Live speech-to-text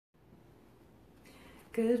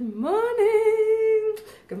Good morning.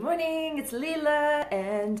 Good morning. It's Lila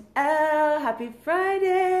and Elle. Happy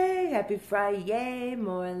Friday. Happy Friday.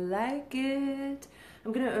 More like it.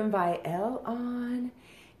 I'm going to invite Elle on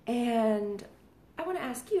and I want to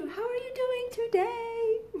ask you, how are you doing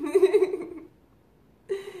today?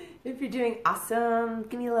 If you're doing awesome,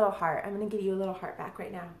 give me a little heart. I'm going to give you a little heart back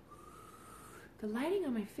right now. The lighting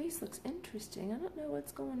on my face looks interesting. I don't know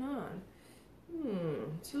what's going on.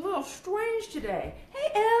 It's a little strange today. Hey,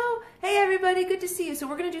 Elle. Hey, everybody. Good to see you. So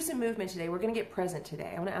we're going to do some movement today. We're going to get present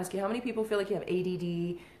today. I want to ask you, how many people feel like you have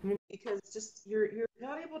ADD? Because just you're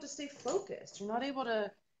not able to stay focused. You're not able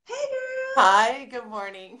to. Hey, girl. Hi, good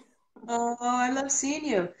morning. Oh, I love seeing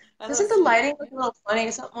you. I love Doesn't the seeing lighting you. look a little funny?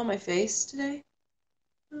 Is something on my face today?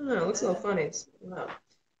 I don't know. It looks a little Yeah. funny. No.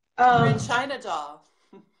 You're in Um, China doll.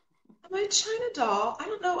 my China doll, I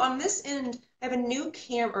don't know. On this end, I have a new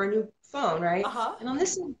cam or a new phone, right? Uh-huh. And on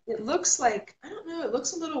this end, it looks like, I don't know, it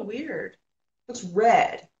looks a little weird. It looks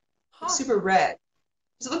red. It looks Huh. super red.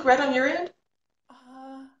 Does it look red on your end?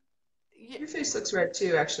 Uh, yeah, Your face looks red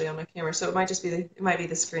too, actually, on my camera. So it might just be it might be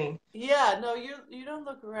the screen. yeah, no, you don't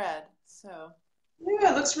look red. So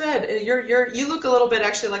Yeah, it looks red. You look a little bit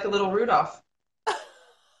actually like a little Rudolph.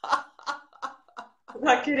 I'm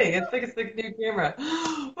not kidding. I think it's the new camera.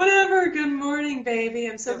 Whatever. Good morning, baby.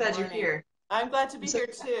 I'm so good glad you're morning. here. I'm glad to I'm be so here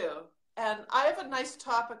too. And I have a nice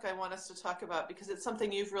topic I want us to talk about because it's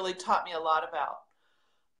something you've really taught me a lot about.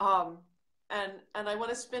 Um, and I want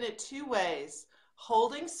to spin it two ways: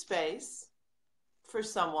 holding space for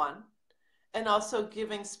someone and also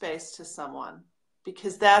giving space to someone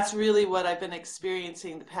because that's really what I've been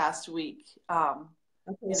experiencing the past week.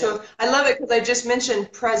 okay. You know, So I love it because I just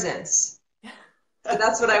mentioned presence. So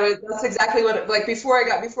that's exactly what, like before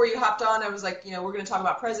you hopped on, I was like, we're going to talk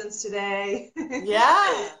about presence today.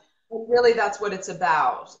 yeah, And really, that's what it's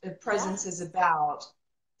about. Presence is yes, about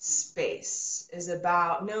space, is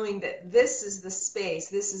about knowing that this is the space,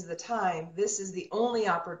 this is the time, this is the only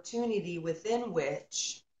opportunity within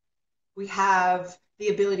which we have the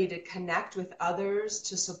ability to connect with others,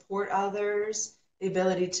 to support others, the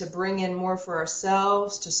ability to bring in more for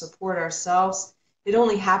ourselves, to support ourselves. It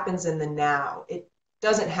only happens in the now. It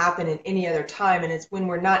doesn't happen in any other time. And it's when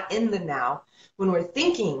we're not in the now, when we're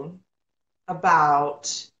thinking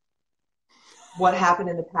about what happened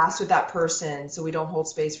in the past with that person so we don't hold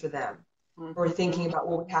space for them. Or thinking hmm. about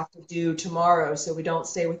what we have to do tomorrow so we don't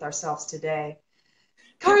stay with ourselves today.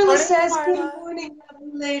 Good Carla morning, says, good Carla. morning,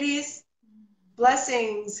 lovely ladies.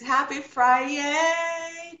 Blessings. Happy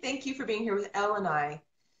Friday. Thank you for being here with Elle and I.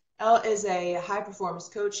 Elle is a high performance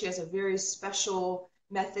coach. She has a very special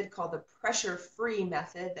method called the pressure free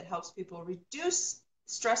method that helps people reduce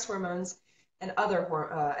stress hormones and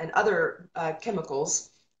other chemicals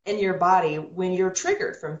in your body when you're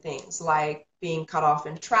triggered from things like being cut off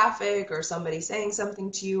in traffic or somebody saying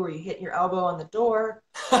something to you or you hit your elbow on the door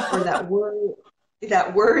or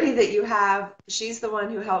that worry that you have. She's the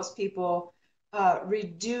one who helps people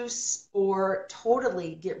reduce or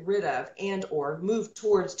totally get rid of and or move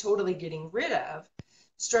towards totally getting rid of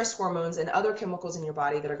stress hormones and other chemicals in your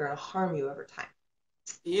body that are going to harm you over time.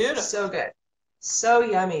 So Beautiful. good. So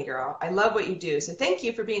yummy, girl. I love what you do. So thank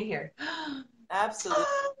you for being here. Absolutely.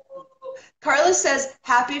 Oh, Carlos says,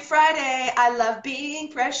 Happy Friday. I love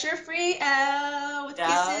being pressure free L with Yeah.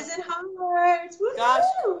 kisses and hearts. Gosh,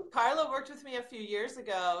 Woohoo! Carla worked with me a few years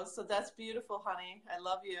ago, so that's beautiful, honey. I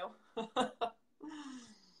love you.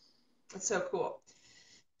 That's so cool.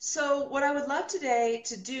 So what I would love today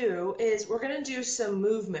to do is we're going to do some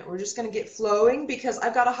movement. We're just going to get flowing because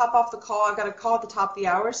I've got to hop off the call. I've got a call at the top of the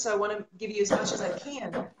hour, so I want to give you as much as I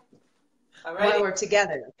can while Alrighty. we're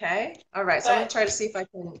together, okay? All right, so I'm Okay. going to try to see if I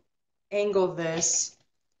can angle this,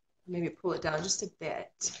 maybe pull it down just a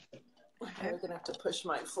bit. Okay, Okay. we're gonna have to push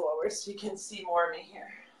mine forward so you can see more of me here.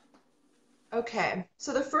 Okay,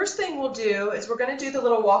 so the first thing we'll do is we're going to do the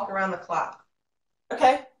little walk around the clock,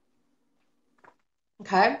 Okay.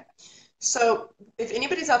 okay? So if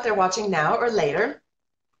anybody's out there watching now or later,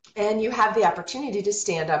 and you have the opportunity to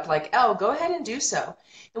stand up like Elle, go ahead and do so.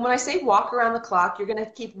 And when I say walk around the clock, you're going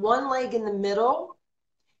to keep one leg in the middle,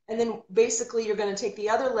 and then basically you're going to take the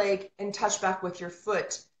other leg and touch back with your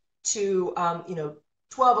foot to,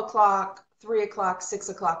 12 o'clock, 3 o'clock, 6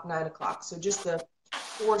 o'clock, 9 o'clock. So just the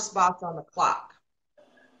four spots on the clock.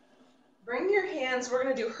 Bring your hands, we're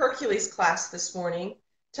going to do Hercules class this morning.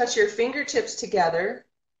 Touch your fingertips together.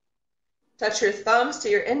 Touch your thumbs to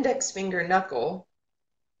your index finger knuckle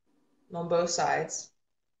on both sides.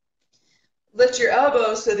 Lift your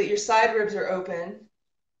elbows so that your side ribs are open.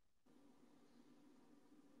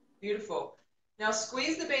 Beautiful. Now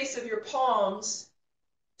squeeze the base of your palms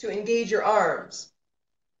to engage your arms.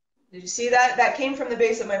 Did you see that? That came from the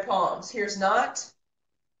base of my palms. Here's not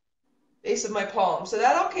base of my palm. So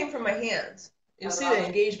that all came from my hands. You'll see the Right.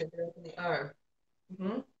 engagement there up in the arm.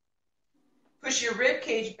 Push your rib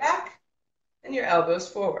cage back and your elbows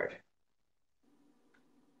forward.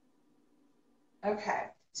 Okay.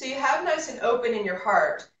 So you have nice and open in your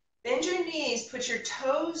heart. Bend your knees, put your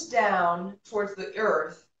toes down towards the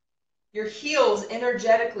earth. Your heels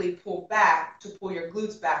energetically pull back to pull your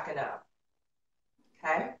glutes back and up.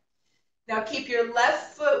 Okay? Now keep your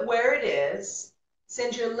left foot where it is.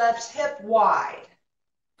 Send your left hip wide.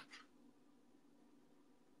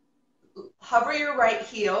 Hover your right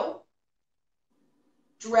heel.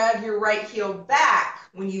 Drag your right heel back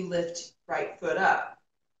when you lift right foot up.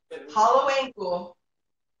 Hollow ankle.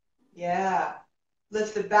 Yeah.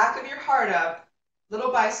 Lift the back of your heart up.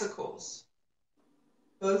 Little bicycles.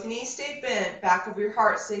 Both knees stay bent. Back of your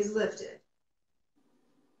heart stays lifted.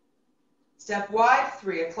 Step wide,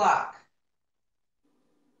 3 o'clock.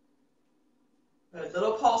 Good.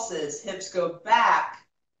 Little pulses. Hips go back.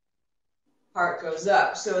 Heart goes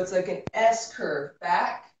up. So it's like an S curve.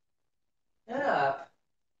 Back and up.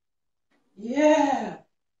 Yeah.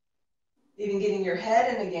 Even getting your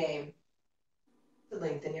head in the game to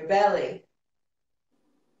lengthen your belly.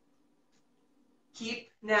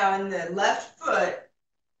 Keep now in the left foot,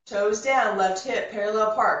 toes down, left hip,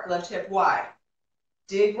 parallel park, left hip wide.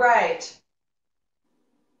 Dig right.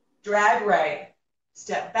 Drag right.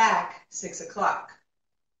 Step back, 6 o'clock.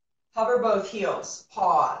 Hover both heels.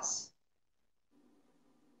 Pause.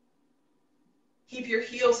 Keep your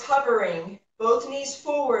heels hovering. Both knees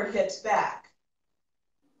forward, hips back.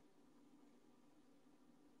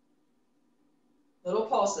 Little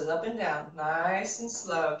pulses up and down, nice and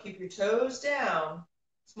slow. Keep your toes down.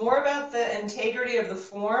 It's more about the integrity of the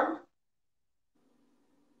form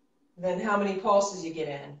than how many pulses you get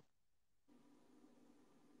in.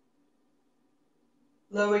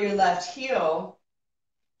 Lower your left heel.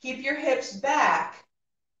 Keep your hips back.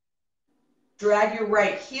 Drag your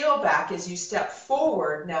right heel back as you step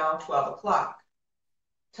forward, now 12 o'clock.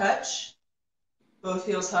 Touch. Both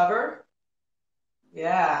heels hover.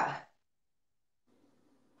 Yeah.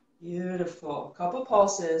 Beautiful. Couple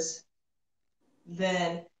pulses.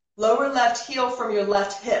 Then lower left heel from your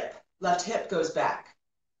left hip. Left hip goes back.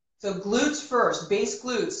 So glutes first, base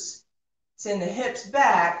glutes. Send the hips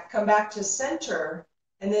back, come back to center,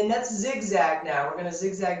 and then that's zigzag now. We're going to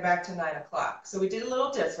zigzag back to 9 o'clock. So we did a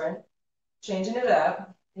little different, changing it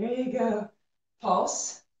up. There you go.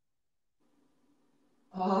 Pulse.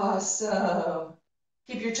 Awesome.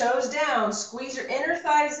 Keep your toes down. Squeeze your inner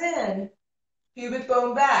thighs in. Pubic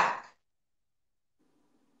bone back.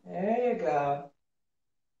 There you go.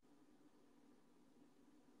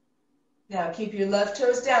 Now keep your left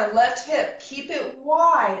toes down. Left hip. Keep it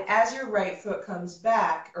wide as your right foot comes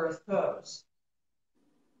back. Earth pose.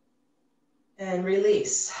 And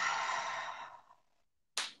release.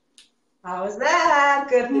 How was that?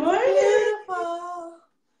 Good morning. Beautiful.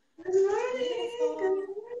 Good morning. Beautiful. Good morning.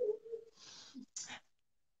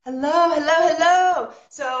 Hello, hello, hello.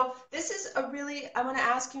 So this is I want to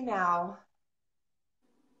ask you now,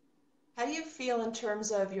 how do you feel in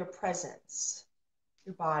terms of your presence,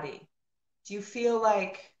 your body? Do you feel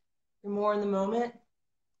like you're more in the moment?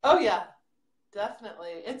 Oh yeah,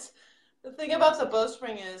 definitely. It's the thing about the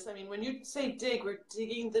bowstring is, I mean, when you say dig, we're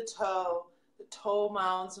digging the toe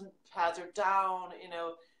mounds and pads are down,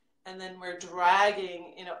 and then we're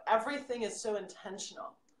dragging, everything is so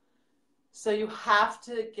intentional. So you have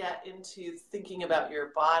to get into thinking about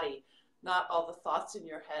your body, not all the thoughts in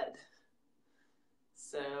your head.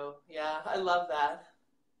 So yeah, I love that.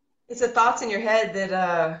 It's the thoughts in your head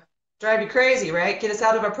that drive you crazy, right? Get us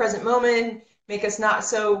out of our present moment, make us not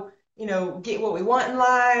so, get what we want in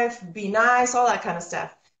life, be nice, all that kind of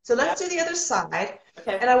stuff. So Yeah. let's do the other side.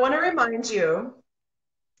 Okay. And I want to remind you,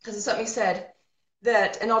 because it's something you said,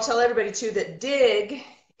 and I'll tell everybody too, that dig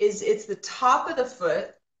it's the top of the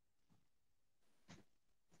foot,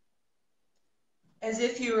 as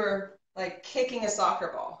if you were like kicking a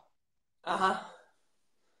soccer ball. Uh-huh.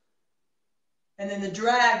 And then the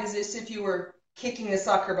drag is as if you were kicking a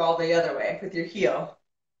soccer ball the other way with your heel.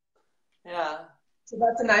 Yeah. So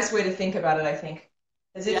that's a nice way to think about it, I think.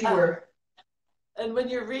 As if you Yeah. were. And when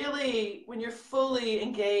you're fully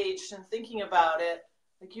engaged and thinking about it,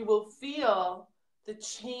 like you will feel the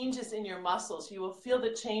changes in your muscles. You will feel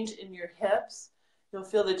the change in your hips. You'll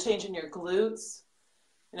feel the change in your glutes.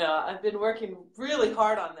 I've been working really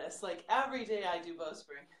hard on this. Like every day I do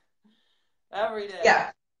bowspring. Every day.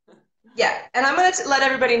 Yeah. Yeah. And I'm going to let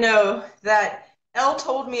everybody know that Elle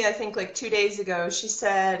told me, I think like 2 days ago, she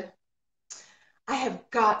said, I have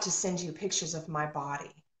got to send you pictures of my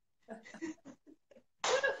body.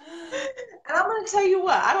 And I'm going to tell you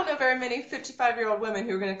what, I don't know very many 55-year-old women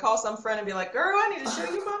who are going to call some friend and be like, girl, I need to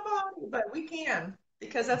show you my body. But we can,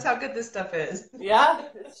 because that's how good this stuff is. Yeah,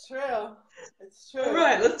 it's true. It's All true.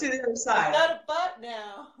 right, let's do the other I've side. got a butt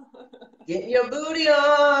now. Getting your booty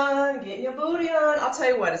on, getting your booty on. I'll tell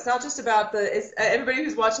you what, it's not just about it's everybody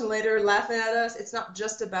who's watching later laughing at us. It's not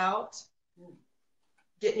just about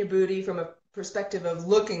getting your booty from a perspective of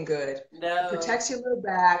looking good. It No. protects your low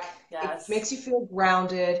back. It Yes. makes you feel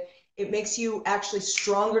grounded. It makes you actually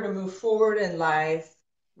stronger to move forward in life.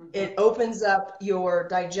 Mm-hmm. It opens up your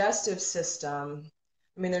digestive system.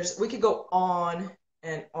 I mean, we could go on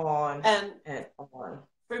and on And and on.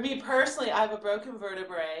 for me personally, I have a broken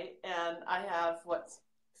vertebrae and I have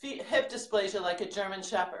hip dysplasia like a German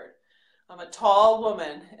Shepherd. I'm a tall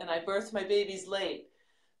woman and I birthed my babies late.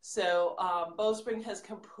 So BOWSPRING has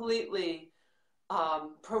completely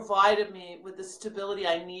provided me with the stability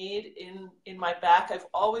I need in my back. I've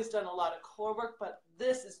always done a lot of core work, but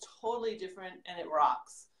this is totally different and it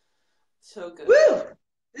rocks. So good. Woo!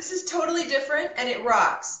 This is totally different and it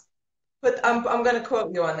rocks. But I'm going to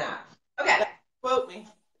quote you on that. Okay. Quote me.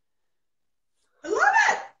 I love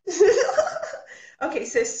it. Okay,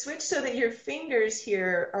 so switch so that your fingers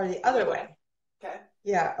here are the other way. Okay.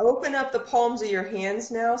 Yeah, open up the palms of your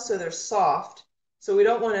hands now so they're soft. So we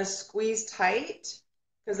don't want to squeeze tight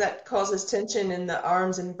because that causes tension in the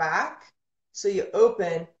arms and back. So you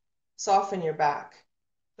open, soften your back.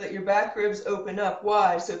 Let your back ribs open up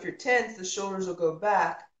wide. So if you're tense, the shoulders will go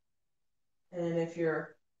back. And if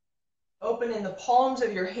you're open in the palms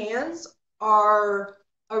of your hands are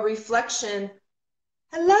a reflection.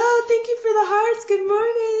 Hello, thank you for the hearts. Good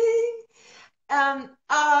morning.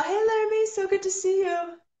 Hey Laramie, so good to see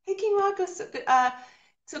you. Hey King Rocco, so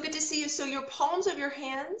good to see you. So your palms of your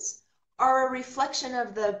hands are a reflection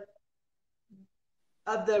of the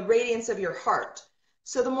radiance of your heart.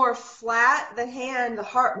 So the more flat the hand, the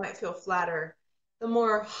heart might feel flatter. The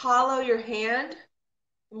more hollow your hand,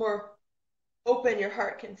 the more open your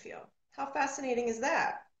heart can feel. How fascinating is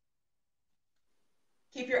that?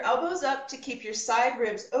 Keep your elbows up to keep your side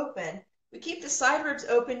ribs open. We keep the side ribs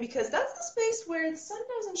open because that's the space where the sun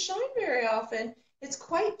doesn't shine very often. It's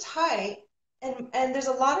quite tight, and there's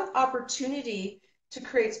a lot of opportunity to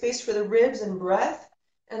create space for the ribs and breath,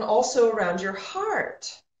 and also around your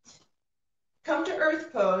heart. Come to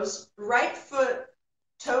earth pose, right foot,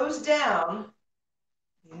 toes down.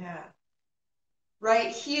 Yeah.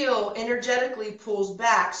 Right heel energetically pulls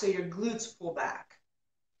back, so your glutes pull back.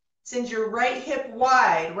 Send your right hip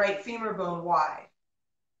wide, right femur bone wide.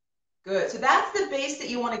 Good. So that's the base that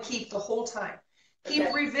you want to keep the whole time. Keep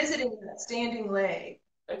Okay. revisiting that standing leg.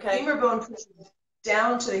 Okay. Femur bone pushes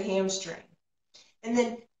down to the hamstring. And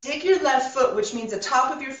then dig your left foot, which means the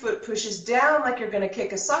top of your foot pushes down like you're going to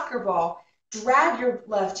kick a soccer ball. Drag your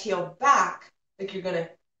left heel back like you're going to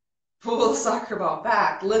pull a soccer ball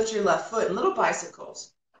back. Lift your left foot in little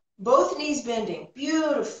bicycles. Both knees bending.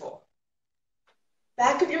 Beautiful.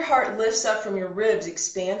 Back of your heart lifts up from your ribs,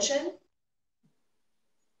 expansion.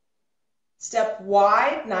 Step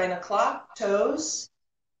wide, 9 o'clock, toes.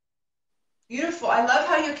 Beautiful. I love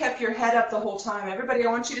how you kept your head up the whole time. Everybody, I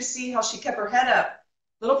want you to see how she kept her head up.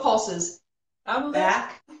 Little pulses.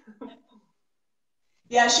 Back.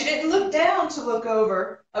 Yeah, she didn't look down to look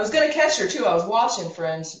over. I was going to catch her, too. I was watching,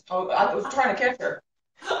 friends. I was trying to catch her.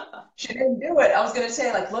 She didn't do it. I was going to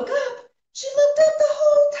say, like, look up. She looked up the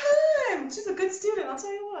whole time. She's a good student, I'll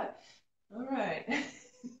tell you what. All right.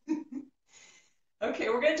 Okay,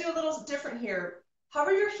 we're going to do a little different here.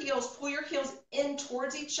 Hover your heels, pull your heels in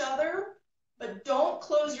towards each other, but don't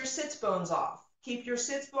close your sits bones off. Keep your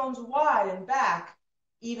sits bones wide and back,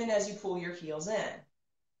 even as you pull your heels in.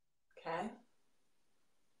 Okay.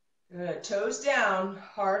 Good. Toes down,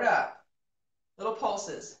 heart up. Little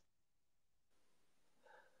pulses.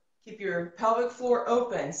 Keep your pelvic floor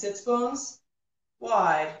open, sits bones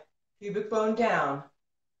wide, pubic bone down.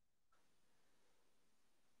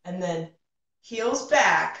 And then heels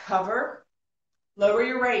back, hover, lower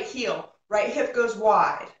your right heel, right hip goes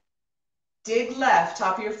wide. Dig left,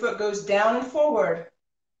 top of your foot goes down and forward.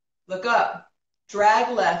 Look up,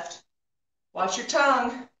 drag left. Watch your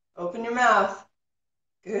tongue, open your mouth.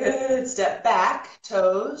 Good, step back,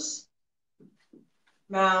 toes,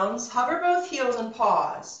 mounds. Hover both heels and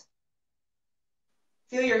pause.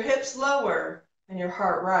 Feel your hips lower and your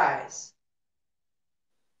heart rise.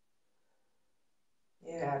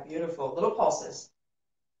 Yeah, beautiful. Little pulses.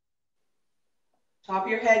 Top of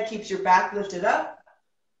your head keeps your back lifted up.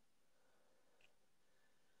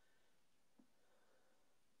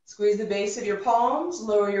 Squeeze the base of your palms,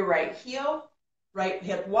 lower your right heel, right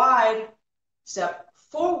hip wide, Step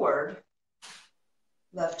forward,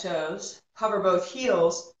 left toes, hover both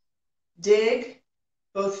heels, dig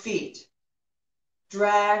both feet,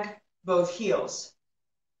 drag both heels.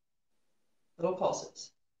 Little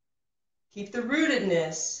pulses. Keep the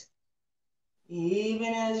rootedness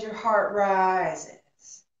even as your heart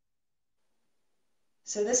rises.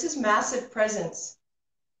 So this is massive presence.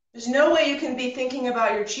 There's no way you can be thinking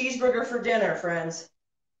about your cheeseburger for dinner, friends.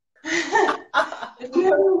 There's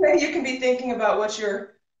no way you can be thinking about what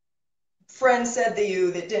your friend said to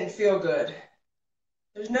you that didn't feel good.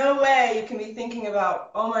 There's no way you can be thinking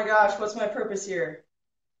about, oh my gosh, what's my purpose here?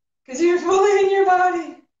 Because you're fully in your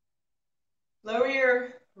body. Lower your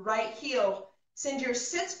right heel. Send your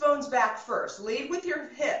sits bones back first. Lead with your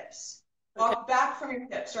hips. Walk back from your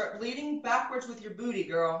hips. Start leading backwards with your booty,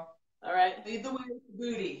 girl. All right. Lead the way with the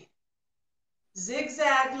booty.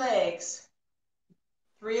 Zigzag legs.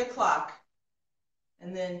 3 o'clock.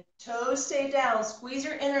 And then toes stay down. Squeeze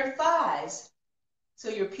your inner thighs so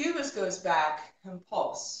your pubis goes back and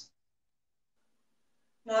pulse.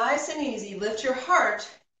 Nice and easy. Lift your heart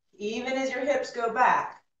even as your hips go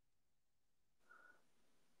back.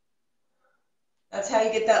 That's how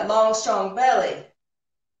you get that long, strong belly.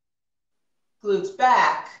 Glutes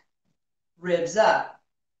back, ribs up.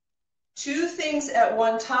 2 things at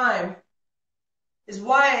one time is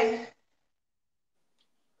why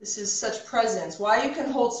this is such presence, why you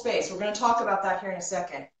can hold space. We're going to talk about that here in a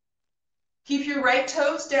second. Keep your right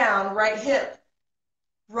toes down, right hip.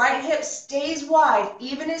 Right hip stays wide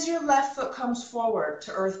even as your left foot comes forward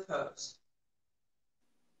to earth pose.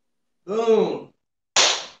 Boom.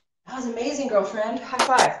 That was amazing, girlfriend. High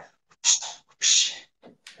five.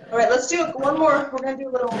 All right, let's do one more. We're going to do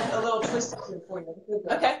a little twist here for you.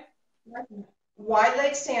 Okay. Wide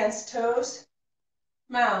leg stance, toes,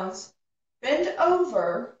 mouths. Bend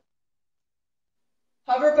over.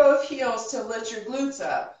 Hover both heels to lift your glutes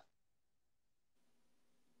up.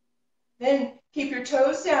 Then keep your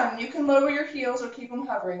toes down. You can lower your heels or keep them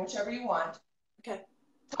hovering, whichever you want. Okay.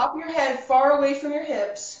 Top your head far away from your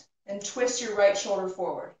hips and twist your right shoulder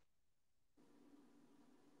forward.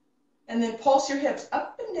 And then pulse your hips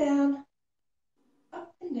up and down,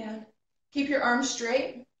 up and down. Keep your arms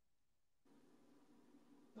straight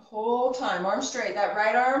the whole time. Arms straight. That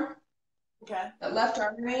right arm. Okay. That left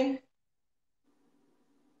arm, you mean?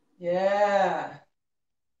 Yeah.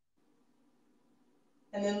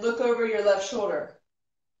 And then look over your left shoulder.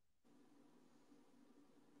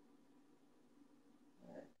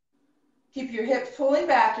 Keep your hips pulling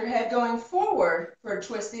back, your head going forward for a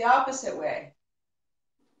twist the opposite way.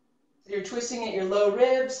 So you're twisting at your low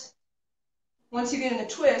ribs. Once you get in a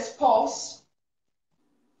twist, pulse.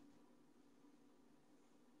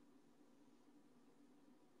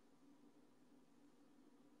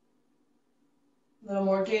 A little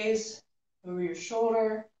more gaze over your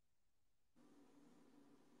shoulder.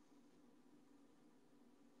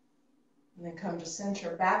 And then come to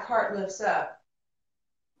center. Back heart lifts up.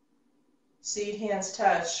 Seed hands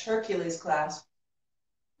touch, Hercules clasp.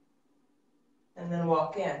 And then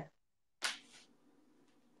walk in.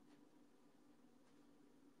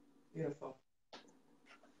 Beautiful.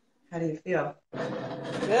 How do you feel?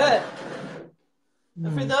 Good.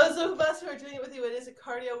 And for those of us who are doing it with you, it is a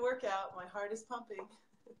cardio workout. My heart is pumping.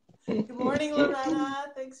 Good morning,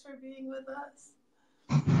 Loretta. Thanks for being with us.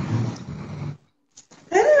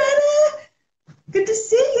 Hey, Loretta. Good to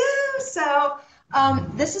see you. So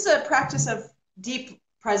this is a practice of deep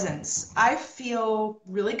presence. I feel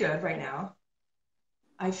really good right now.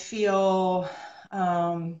 I feel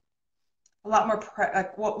a lot more,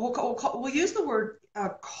 we'll use the word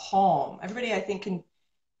calm. Everybody, I think,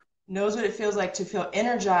 knows what it feels like to feel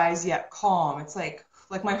energized yet calm. It's like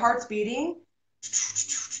my heart's beating,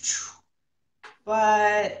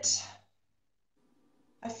 but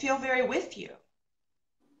I feel very with you.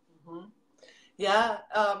 Mm-hmm. Yeah.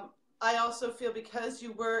 I also feel because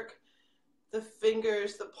you work the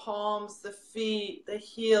fingers, the palms, the feet, the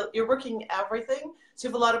heel, you're working everything. So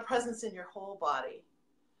you have a lot of presence in your whole body.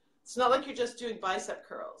 It's not like you're just doing bicep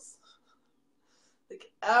curls.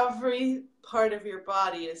 Like every part of your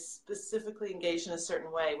body is specifically engaged in a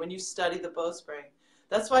certain way when you study the BOWSPRING.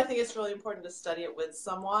 That's why I think it's really important to study it with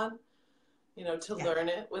someone, to learn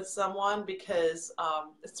it with someone, because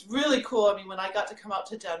it's really cool. I mean, when I got to come out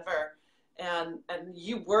to Denver and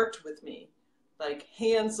you worked with me, like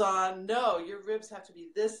hands-on, no, your ribs have to be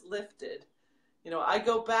this lifted. I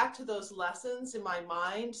go back to those lessons in my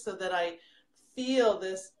mind so that I feel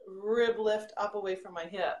this rib lift up away from my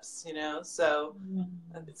hips, so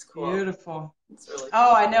it's cool. Beautiful. It's really cool.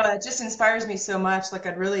 Oh, I know. It just inspires me so much. Like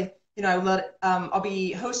I'd really, I'll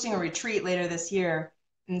be hosting a retreat later this year,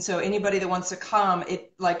 And so anybody that wants to come,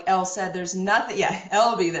 it, like Elle said, there's nothing, yeah,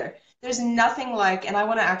 Elle will be there. There's nothing like, and I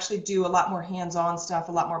want to actually do a lot more hands-on stuff,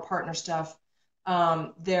 a lot more partner stuff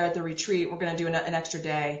there at the retreat. We're going to do an extra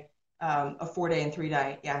day, a 4-day and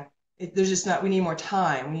 3-day. Yeah. There's just not, we need more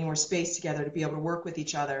time. We need more space together to be able to work with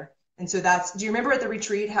each other. And so that's, do you remember at the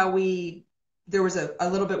retreat how there was a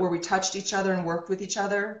little bit where we touched each other and worked with each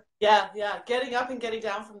other? Yeah, yeah. Getting up and getting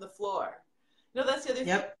down from the floor. That's the other thing.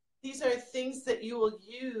 Yep. These are things that you will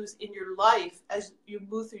use in your life as you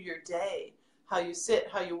move through your day. How you sit,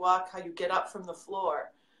 how you walk, how you get up from the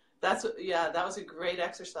floor. Yeah, that was a great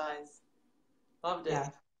exercise. Loved it. Yeah.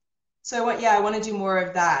 So what, yeah, I want to do more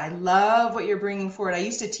of that. I love what you're bringing forward. I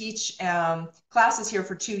used to teach classes here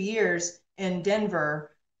for 2 years in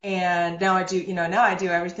Denver, and now I do, now I do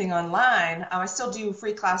everything online. I still do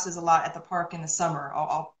free classes a lot at the park in the summer.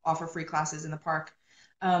 I'll offer free classes in the park.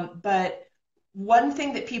 But one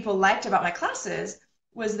thing that people liked about my classes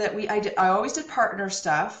was that I always did partner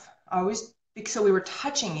stuff. So we were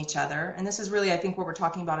touching each other, and this is really, I think, what we're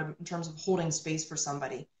talking about in terms of holding space for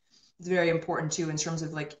somebody. It's very important too, in terms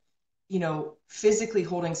of like, physically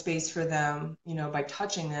holding space for them, by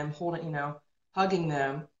touching them, hugging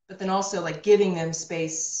them, but then also like giving them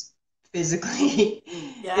space physically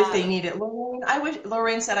if they Yeah. need it.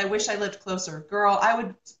 Lorraine said, I wish I lived closer. Girl,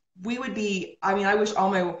 we would be, I mean, I wish all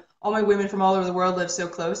my women from all over the world lived so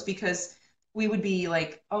close, because we would be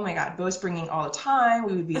like, oh my God, bowspringing all the time.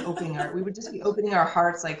 We would just be opening our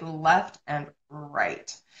hearts like left and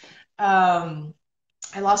right. Um,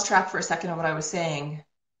 I lost track for a second of what I was saying.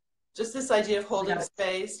 Just this idea of We holding got it.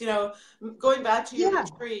 space. Going back to your Yeah.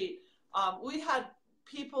 retreat, we had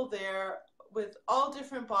people there with all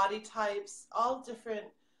different body types, all different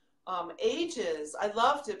ages. I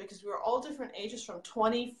loved it because we were all different ages, from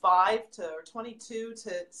 25 to or 22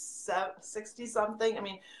 to 60 something. I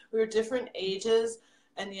mean, we were different ages,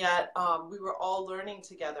 and yet we were all learning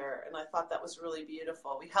together. And I thought that was really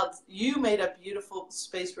beautiful. You made a beautiful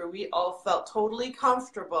space where we all felt totally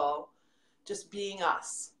comfortable just being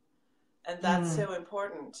us, and that's Mm. so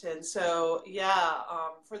important. And so, yeah,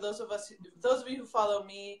 for those of you who follow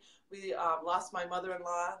me, we lost my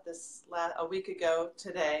mother-in-law a week ago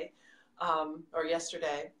today, or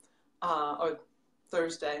yesterday, or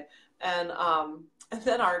Thursday, and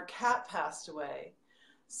then our cat passed away.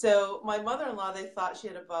 So my mother-in-law, they thought she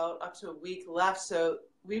had about up to a week left. So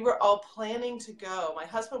we were all planning to go. My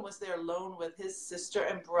husband was there alone with his sister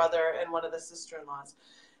and brother and one of the sister-in-laws.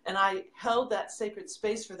 And I held that sacred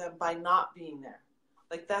space for them by not being there.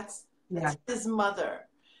 Like Yeah. that's his mother.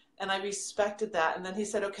 And I respected that. And then he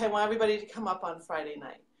said, okay, I want everybody to come up on Friday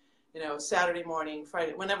night, Saturday morning,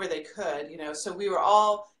 Friday, whenever they could, So we were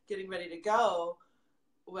all getting ready to go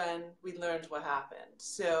when we learned what happened.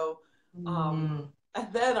 So, Mm.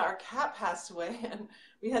 and then our cat passed away, and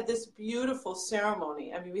we had this beautiful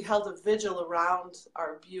ceremony. I mean, we held a vigil around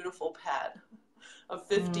our beautiful pet of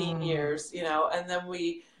 15 Mm. years, and then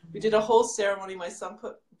we did a whole ceremony. My son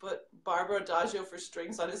put Barbara Adagio for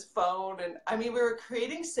strings on his phone. And I mean, we were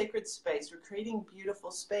creating sacred space. We're creating beautiful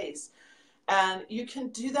space. And you can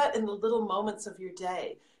do that in the little moments of your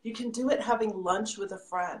day. You can do it having lunch with a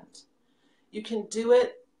friend. You can do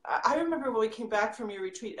it. I remember when we came back from your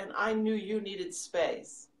retreat and I knew you needed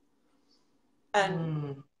space.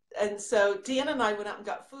 And Mm. so Deanna and I went out and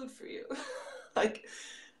got food for you. Like,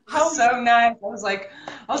 It was how so nice. I was like,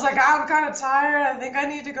 I'm kind of tired. I think I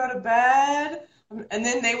need to go to bed. And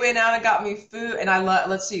then they went out and got me food. And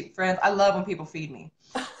let's see, friends, I love when people feed me.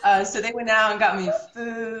 So they went out and got me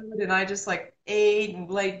food, and I just like ate and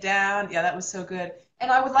laid down. Yeah, that was so good.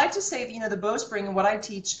 And I would like to say that, the bowspring and what I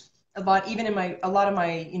teach a lot, even in a lot of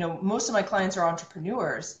my, most of my clients are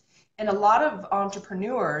entrepreneurs. And a lot of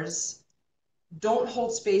entrepreneurs don't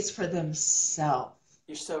hold space for themselves.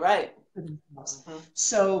 you're so right. For themselves. Mm-hmm.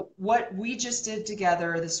 So what we just did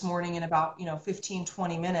together this morning in about, 15,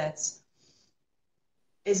 20 minutes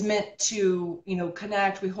is meant to,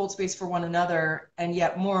 connect, we hold space for one another, and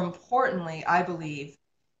yet more importantly, I believe,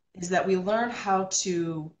 is that we learn how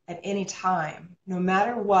to, at any time, no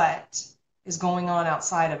matter what is going on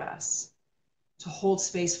outside of us, to hold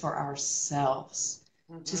space for ourselves,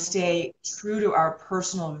 to Mm-hmm. stay true to our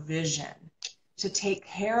personal vision, to take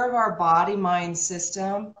care of our body mind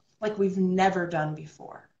system like we've never done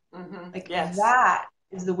before. Mm-hmm. Like Yes. that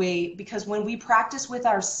is the way, because when we practice with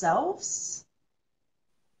ourselves,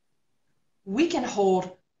 we can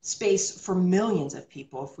hold space for millions of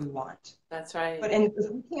people if we want. That's right.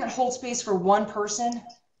 If we can't hold space for one person,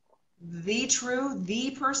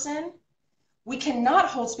 the person, we cannot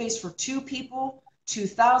hold space for two people,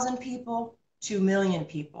 2,000 people, 2 million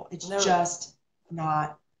people. It's No. just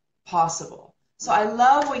not possible. So I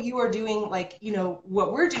love what you are doing, like, you know,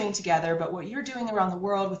 what we're doing together, but what you're doing around the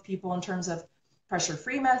world with people in terms of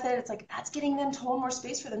pressure-free method. It's like that's getting them to hold more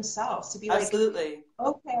space for themselves to be like, Absolutely.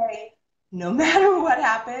 okay, no matter what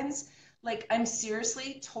happens, like I'm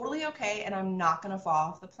seriously totally okay and I'm not gonna fall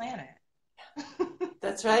off the planet.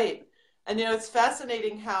 That's right. And you know, it's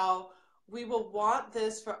fascinating how we will want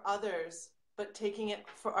this for others, but taking it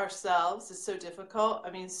for ourselves is so difficult. I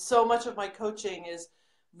mean, so much of my coaching is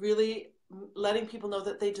really letting people know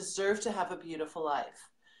that they deserve to have a beautiful life.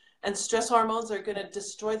 And stress hormones are going to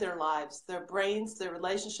destroy their lives, their brains, their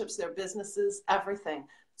relationships, their businesses, everything.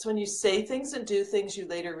 It's when you say things and do things you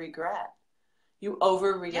later regret. You Yeah.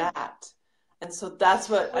 overreact. And so that's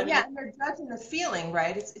what I Well, mean. yeah, and they're judging the feeling,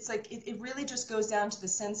 right? It's like it really just goes down to the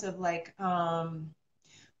sense of like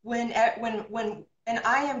when and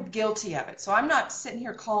I am guilty of it. So I'm not sitting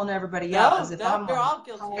here calling everybody out as No, if no, I'm we're on all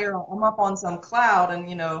guilty of higher, I'm up on some cloud and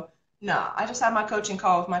no, I just had my coaching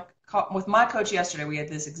call with my coach yesterday. We had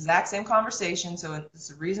this exact same conversation, so it's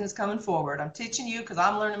the reason it's coming forward. I'm teaching you because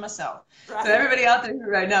I'm learning myself. it. So Right. everybody out there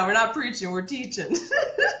right now, we're not preaching, we're teaching.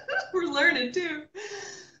 We're learning too.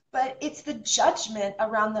 But it's the judgment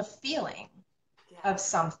around the feeling Yeah. of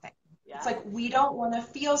something. It's Yeah. like we don't want to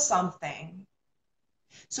feel something.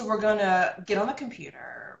 So we're going to get on the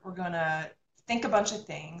computer. We're going to think a bunch of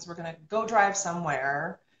things. We're going to go drive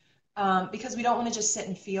somewhere because we don't want to just sit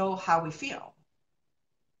and feel how we feel.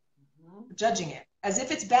 Mhm. We're judging it as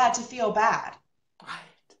if it's bad to feel bad.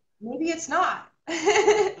 Right. Maybe it's not.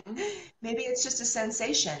 Mhm. Maybe it's just a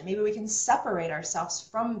sensation. Maybe we can separate ourselves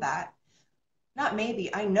from that. Not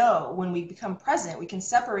maybe, I know when we become present, we can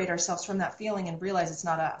separate ourselves from that feeling and realize it's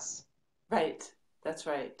not us. Right. That's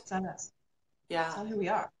right. It's not us. It's Yeah. not who we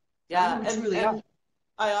are. It's not who Yeah. we And truly are. and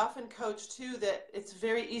I often coach too that it's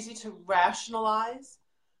very easy to rationalize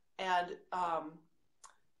and um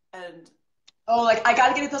and Oh, like I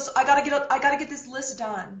gotta get this list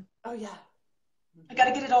done. oh yeah. I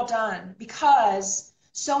gotta Hmm. get it all done because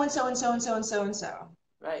so and so and so and so and so and so.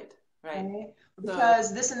 Right. Right. Right? So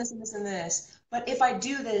Because this and this and this and this. But if I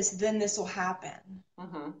do this, then this will happen.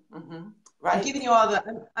 I'm right. giving you all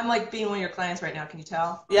I'm like being one of your clients right now. Can you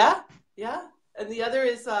tell? Yeah. Yeah. And the other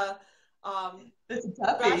is um It's a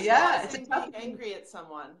toughie. Yeah, it's a rationalizing being toughie. angry at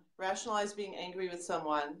someone. Rationalize being angry with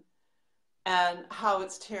someone and how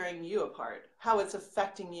it's tearing you apart, how it's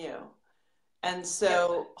affecting you. And Yep.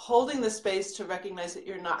 so holding the space to recognize that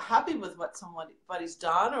you're not happy with what somebody's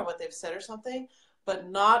done or what they've said or something, but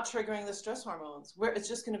not triggering the stress hormones, where it's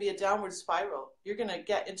just going to be a downward spiral. You're going to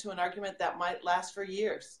get into an argument that might last for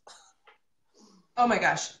years. Oh my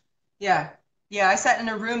gosh. Yeah. Yeah, I sat in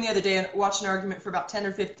a room the other day and watched an argument for about 10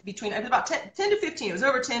 or 15 between it was about 10 to 15. It was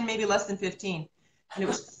over 10, maybe less than 15. And it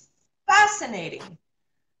was fascinating.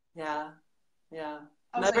 Yeah, yeah.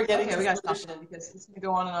 I was Never like, getting okay, to we got to stop this solution. because it's going to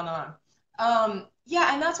go on and on and on.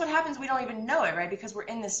 Yeah, and that's what happens. We don't even know it, right? Because we're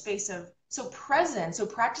in this space of so present, so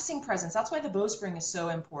practicing presence. That's why the bowspring is so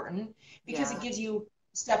important because it Yeah. gives you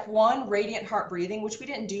step one, radiant heart breathing, which we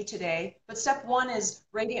didn't do today. But step one is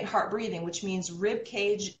radiant heart breathing, which means rib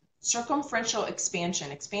cage circumferential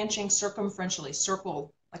expansion, expansion circumferentially,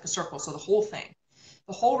 circle like a circle. So the whole thing,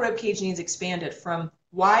 the whole rib cage needs expanded from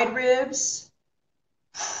wide ribs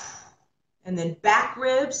and then back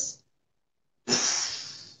ribs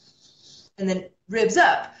and then ribs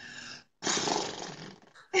up.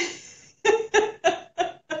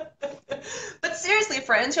 But seriously,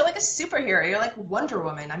 friends, you're like a superhero. You're like Wonder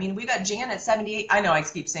Woman. I mean, we got Janet 78. I know I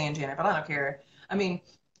keep saying Janet, but I don't care. I mean,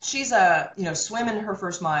 she's swimming her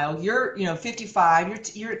first mile. You're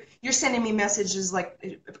 55. You're sending me messages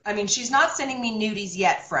like I mean, she's not sending me nudies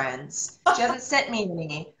yet, friends. She hasn't sent me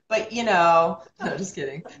any. But no, just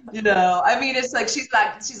kidding. I mean, it's like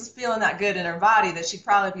she's feeling that good in her body that she'd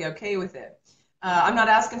probably be okay with it. I'm not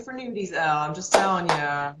asking for nudies, though. I'm just telling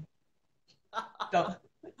you. Don't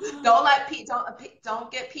don't let Pete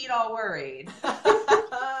don't get Pete all worried.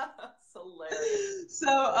 It's hilarious. So,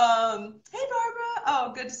 hey Barbara.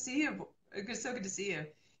 Oh, good to see you. Good to see you.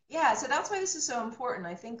 Yeah, so that's why this is so important.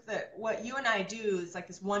 I think that what you and I do is like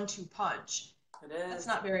this 1-2 punch. It That's is.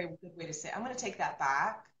 not very good way to say it. I'm going to take that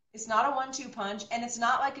back. It's not a 1-2 punch, and it's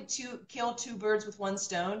not like a kill two birds with one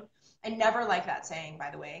stone. I never like that saying, by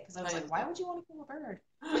the way, because I was I like, why would you want to kill a bird?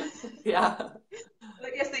 yeah. But I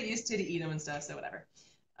guess they used to eat them and stuff, so whatever.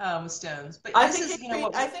 With stones. But I this think is,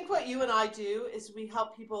 what I think what you and I do is we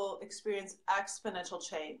help people experience exponential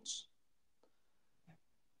change.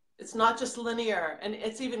 It's not just linear, and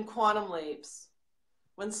it's even quantum leaps.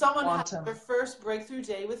 When someone has their quantum. first breakthrough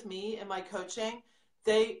day with me in my coaching,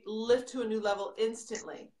 they lift to a new level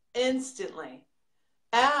instantly, instantly.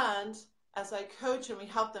 And as I coach and we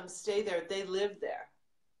help them stay there, they live there.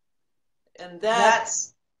 And then,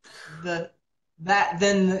 That's the that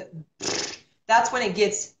then that's when it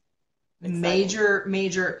gets exciting.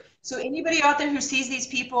 major. So anybody out there who sees these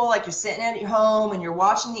people, like you're sitting at your home and you're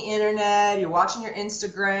watching the internet, you're watching your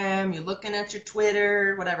Instagram, you're looking at your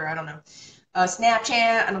Twitter, whatever, I don't know,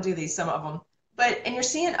 Snapchat, I don't do these, some of them, but, and you're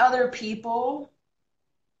seeing other people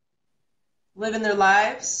living their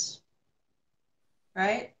lives,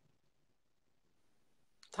 right?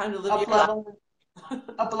 Time to live Up your life. level,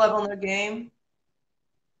 up level in their game,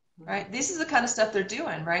 right? This is the kind of stuff they're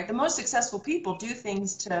doing, right? The most successful people do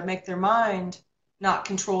things to make their mind not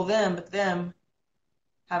control them, but them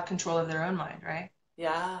have control of their own mind, right?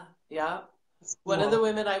 Yeah, yeah. It's One of the cool.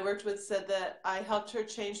 women I worked with said that I helped her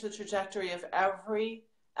change the trajectory of every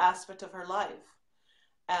aspect of her life.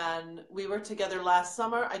 And we were together last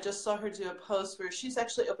summer. I just saw her do a post where she's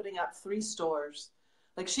actually opening up 3 stores.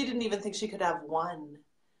 Like she didn't even think she could have one.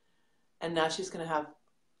 And now she's going to have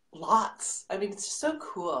lots. I mean, it's just so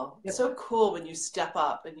cool. It's Yep. so cool when you step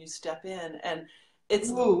up and you step in, and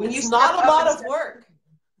it's Ooh, when you it's step not a up lot and of step, work.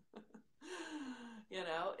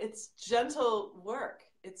 It's gentle work.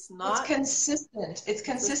 It's it's not consistent. It's consistent.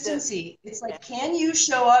 consistency. It's Yeah. like, can you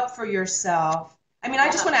show up for yourself? I mean, I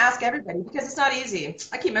just Yeah. want to ask everybody because it's not easy.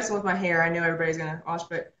 I keep messing with my hair. I know everybody's gonna watch,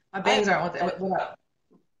 but my I bangs aren't what they. it. What up?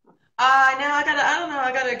 Now I gotta. I don't know.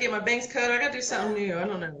 I gotta get my bangs cut. I gotta do something Yeah. new. I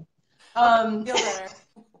don't know. Okay, Um, feel better.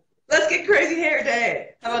 let's get crazy hair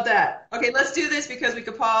day. How about that? Okay, let's do this because we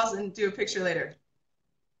could pause and do a picture later.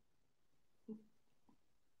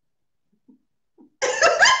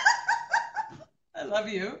 I love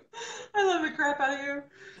you. I love the crap out of you.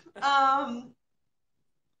 Um,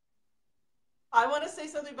 I want to say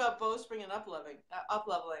something about bowspring and up leveling.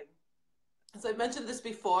 As I mentioned this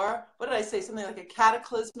before, what did I say? Something like a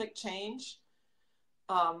cataclysmic change.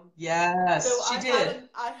 Um, So yes, she did.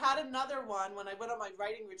 I had another one when I went on my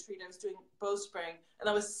writing retreat. I was doing bowspring, and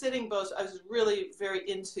I was sitting bow. I was really very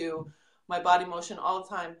into my body motion all the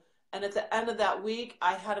time. And at the end of that week,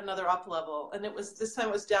 I had another up level, and it was this time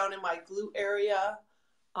it was down in my glute area,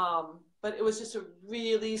 but it was just a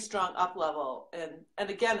really strong up level. And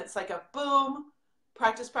again, it's like a boom,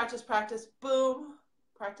 practice, practice, practice, boom,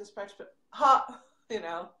 practice, practice, ha,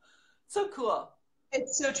 so cool.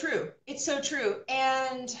 It's so true. It's so true.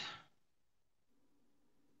 And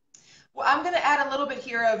well, I'm going to add a little bit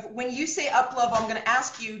here of when you say up level, I'm going to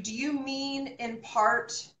ask you, do you mean in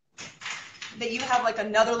part that you have like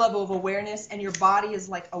another level of awareness and your body is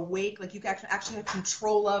like awake, like you can actually have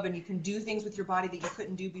control of and you can do things with your body that you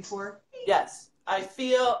couldn't do before? Yes, I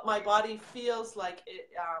feel my body feels like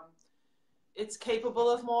it's capable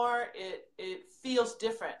of more. It feels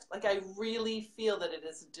different. Like I really feel that it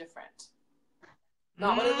is different.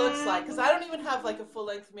 Not what it looks like, because Mm, I don't even have like a full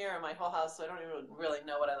length mirror in my whole house, so I don't even really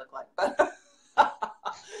know what I look like. But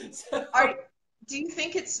so, are, do you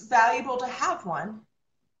think it's valuable to have one?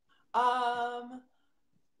 um,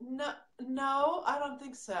 no, no, I don't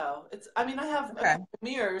think so. I mean, I have a Okay. couple of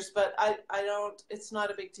mirrors, but I don't. It's not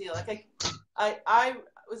a big deal. Like I,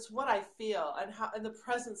 it's what I feel and how and the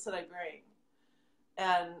presence that I bring,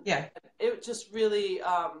 and Yeah. it just really,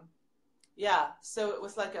 yeah. So it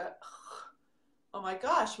was like oh my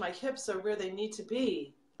gosh, my hips are where they need to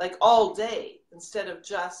be, like all day instead of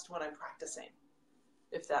just when I'm practicing.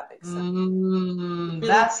 If that makes sense. Really feel.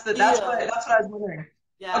 That's what I was wondering.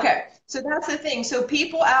 Yeah. Okay, so that's the thing. So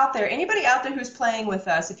people out there, anybody out there who's playing with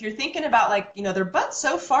us, if you're thinking about like, their butt's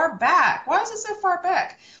so far back. Why is it so far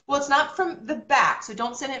back? Well, it's not from the back, so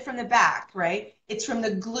don't send it from the back, right? It's from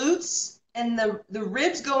the glutes and the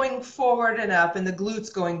ribs going forward and up and the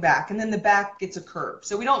glutes going back, and then the back gets a curve.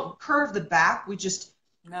 So we don't curve the back, we just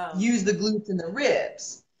No. use the glutes and the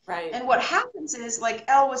ribs. Right. And what happens is, like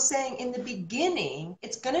Elle was saying in the beginning,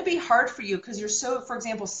 it's going to be hard for you because you're so, for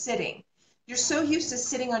example, sitting. You're so used to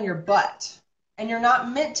sitting on your butt, and you're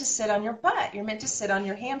not meant to sit on your butt. You're meant to sit on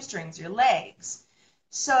your hamstrings, your legs.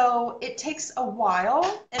 So it takes a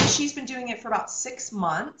while, and she's been doing it for about 6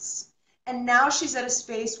 months. And now she's at a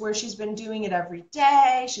space where she's been doing it every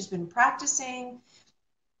day. She's been practicing,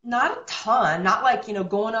 not a ton, not like,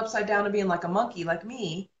 going upside down and being like a monkey like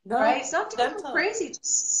me, right? No. It's not doing Gentle. crazy,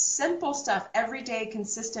 just simple stuff, everyday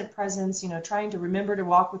consistent presence, trying to remember to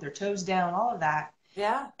walk with her toes down, all of that.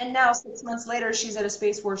 Yeah. And now 6 months later, she's at a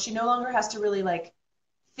space where she no longer has to really like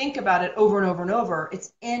think about it over and over and over.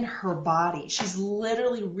 It's in her body. She's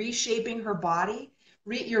literally reshaping her body.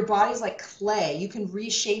 Your body's like clay. You can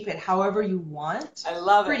reshape it however you want, I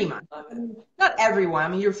love it. pretty much. Love I it. mean, not everyone. I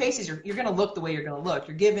mean, your face is you're going to look the way you're going to look.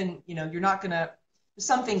 You're given, you're not going to.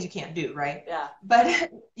 Some things you can't do, right? Yeah.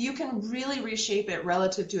 But you can really reshape it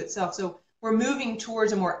relative to itself. So we're moving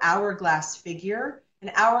towards a more hourglass figure.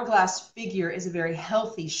 An hourglass figure is a very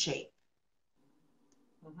healthy shape.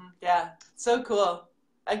 Yeah, so cool.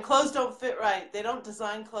 And clothes don't fit right. They don't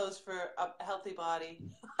design clothes for a healthy body.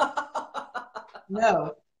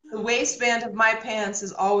 No, the waistband of my pants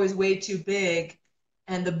is always way too big,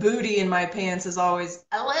 and the booty in my pants is always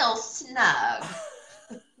a little snug.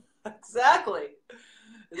 Exactly.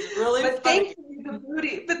 It's really But funny.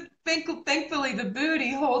 thankfully the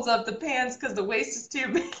booty holds up the pants because the waist is too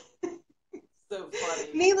big. So funny.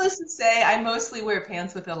 Needless to say, I mostly wear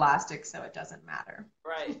pants with elastic, so it doesn't matter.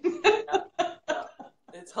 Right. Yeah. Yeah.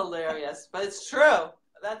 It's hilarious, but it's true.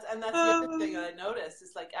 That's the other thing that I noticed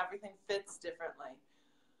is like everything fits differently.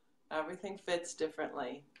 Everything fits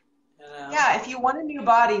differently, you know. Yeah, if you want a new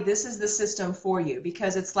body, this is the system for you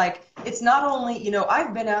because it's like it's not only,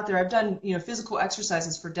 I've been out there, I've done, physical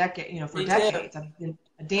exercises for Me too. decades. I've been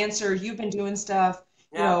a dancer, you've been doing stuff,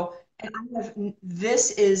 Yeah. and I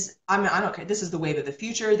don't care. This is the wave of the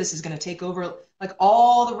future. This is going to take over like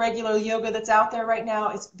all the regular yoga that's out there right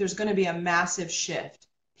now. There's going to be a massive shift,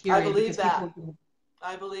 I period, believe because that.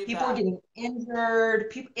 I believe people are that. getting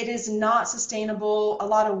injured. It is not sustainable. A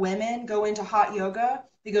lot of women go into hot yoga.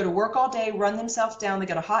 They go to work all day, run themselves down. They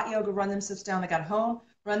go to hot yoga, run themselves down. They got home,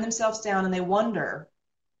 run themselves down, and they wonder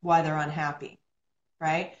why they're unhappy,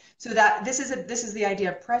 right? So that this is the idea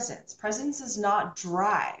of presence. Presence is not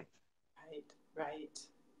drive. Right. Right.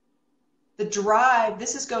 The drive,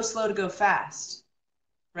 this is go slow to go fast,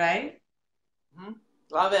 right? Hmm.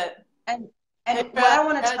 Love it. And Hey, what Brad. I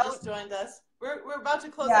want to Brad tell just joined us. We're about to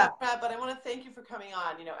close yeah, out, Brad, but I want to thank you for coming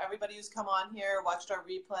on. You know, everybody who's come on here, watched our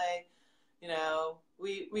replay, you know,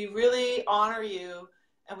 we really honor you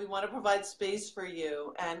and we want to provide space for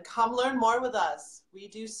you and come learn more with us. We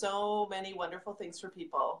do so many wonderful things for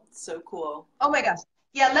people. It's so cool. oh my gosh.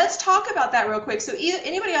 Yeah, let's talk about that real quick. So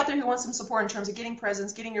anybody out there who wants some support in terms of getting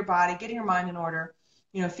presence, getting your body, getting your mind in order,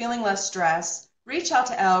 feeling less stress, reach out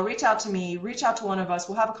to Elle, reach out to me, reach out to one of us.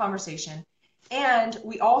 We'll have a conversation. And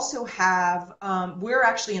we also have, we're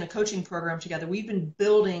actually in a coaching program together. We've been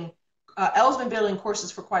building, Elle's been building courses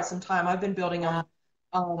for quite some time. I've been building Yeah.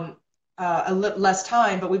 them less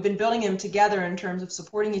time, but we've been building them together in terms of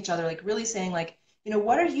supporting each other, like really saying like,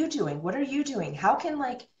 what are you doing? What are you doing? How can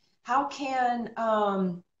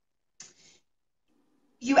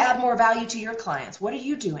you add more value to your clients? What are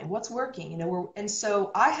you doing? What's working? And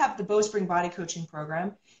so I have the BOWSPRING body coaching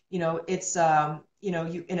program. It's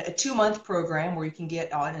you in a 2 month program where you can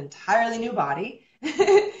get an entirely new body.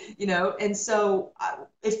 And so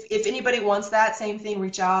if anybody wants that same thing,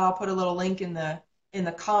 reach out. I'll put a little link in the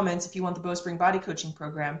comments if you want the BOWSPRING body coaching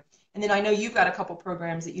program. And then I know you've got a couple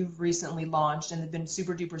programs that you've recently launched and have been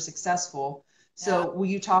super duper successful. Yeah. So will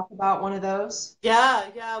you talk about one of those? Yeah,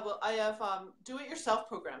 yeah. Well, I have do-it-yourself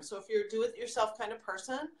programs. So if you're a do-it-yourself kind of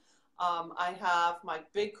person, I have my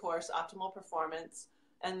big course, Optimal Performance,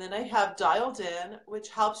 and then I have Dialed In, which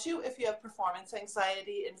helps you if you have performance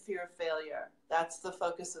anxiety and fear of failure. That's the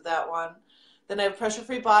focus of that one. Then I have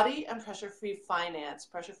Pressure-Free Body and Pressure-Free Finance,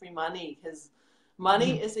 Pressure-Free Money, because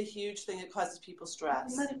money is a huge thing that causes people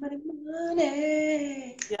stress. Money, money,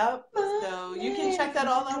 money, Yep. So you can money, check that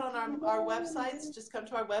all out on our websites. money. Just come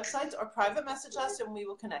to our websites or private message us and we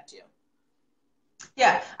will connect you.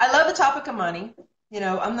 Yeah, I love the topic of money.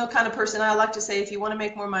 I'm the kind of person I like to say, if you want to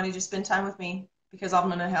make more money, just spend time with me because I'm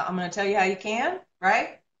gonna tell you how you can,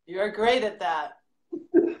 right? You're great at that.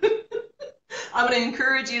 I'm gonna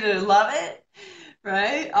encourage you to love it,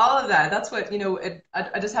 right? All of that. That's what,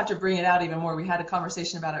 I just have to bring it out even more. We had a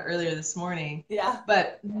conversation about it earlier this morning. Yeah.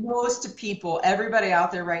 But most people, everybody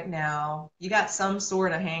out there right now, you got some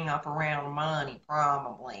sort of hang up around money,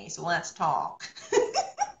 probably. So let's talk.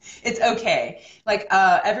 It's okay. Like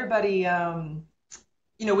everybody, when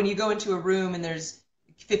you go into a room and there's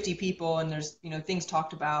 50 people and there's, things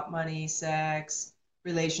talked about money, sex,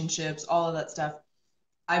 relationships, all of that stuff.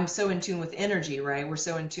 I'm so in tune with energy, right? We're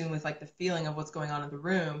so in tune with like the feeling of what's going on in the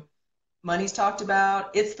room. Money's talked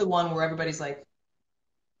about. It's the one where everybody's like,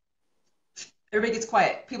 everybody gets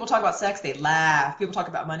quiet. People talk about sex, they laugh. People talk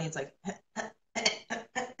about money, it's like, so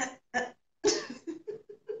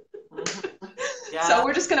Yeah.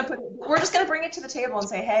 we're just gonna bring it to the table and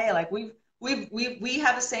say, hey, like we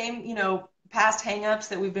have the same, past hangups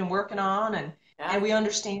that we've been working on, and Yeah. we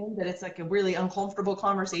understand that it's like a really uncomfortable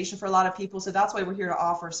conversation for a lot of people. So that's why we're here to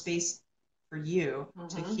offer space for you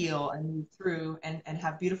to Hmm. heal and move through and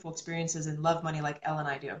have beautiful experiences and love money like Elle and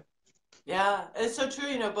I do. Yeah. It's so true.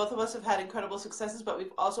 You know, both of us have had incredible successes, but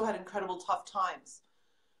we've also had incredible tough times.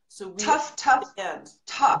 So we Tough, tough, understand.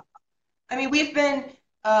 tough. I mean, we've been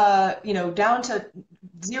down to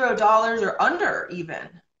 $0 or under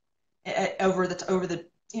even. over the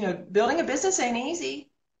building a business ain't easy.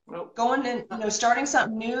 Nope. Going and starting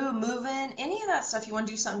something new, moving, any of that stuff. You want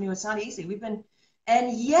to do something new, it's not easy.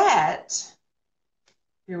 And yet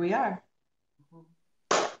here we are.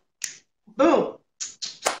 Boom.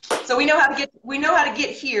 So we know how to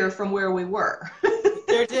get here from where we were.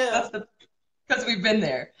 Sure do. Because we've been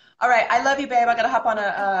there. All right, I love you, babe. I gotta hop on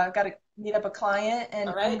gotta meet up a client, All and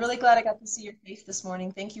I'm right. really glad I got to see your face this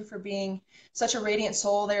morning. Thank you for being such a radiant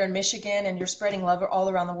soul there in Michigan, and you're spreading love all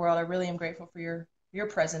around the world. I really am grateful for your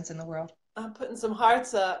presence in the world. I'm putting some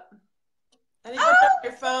hearts up. Anybody on Oh,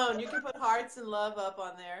 your phone, you can put hearts and love up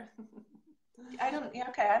on there. I don't. Yeah,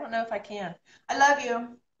 okay, I don't know if I can. I love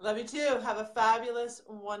you. Love you too. Have a fabulous,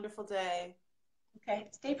 wonderful day. Okay,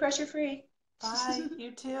 stay pressure free. Bye.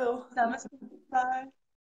 You too. Namaste. Bye.